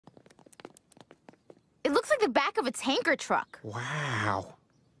It looks like the back of a tanker truck. Wow.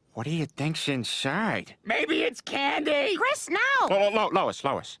 What do you think's inside? Maybe it's candy! Chris, no!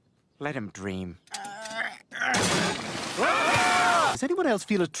 Lois. Let him dream. Does anyone else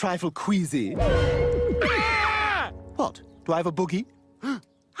feel a trifle queasy? What? Do I have a boogie?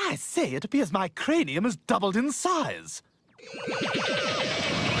 I say, it appears my cranium has doubled in size.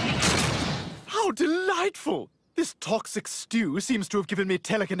 How delightful! This toxic stew seems to have given me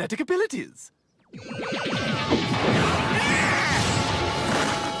telekinetic abilities.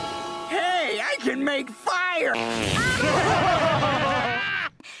 Hey, I can make fire!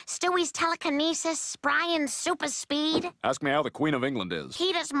 Stewie's telekinesis, Brian's super speed, Ask me how the Queen of England is.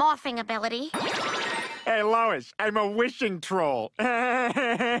 Peter's morphing ability, Hey, Lois, I'm a wishing troll.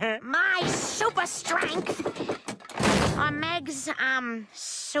 my super strength, or Meg's,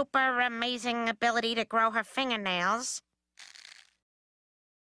 super amazing ability to grow her fingernails.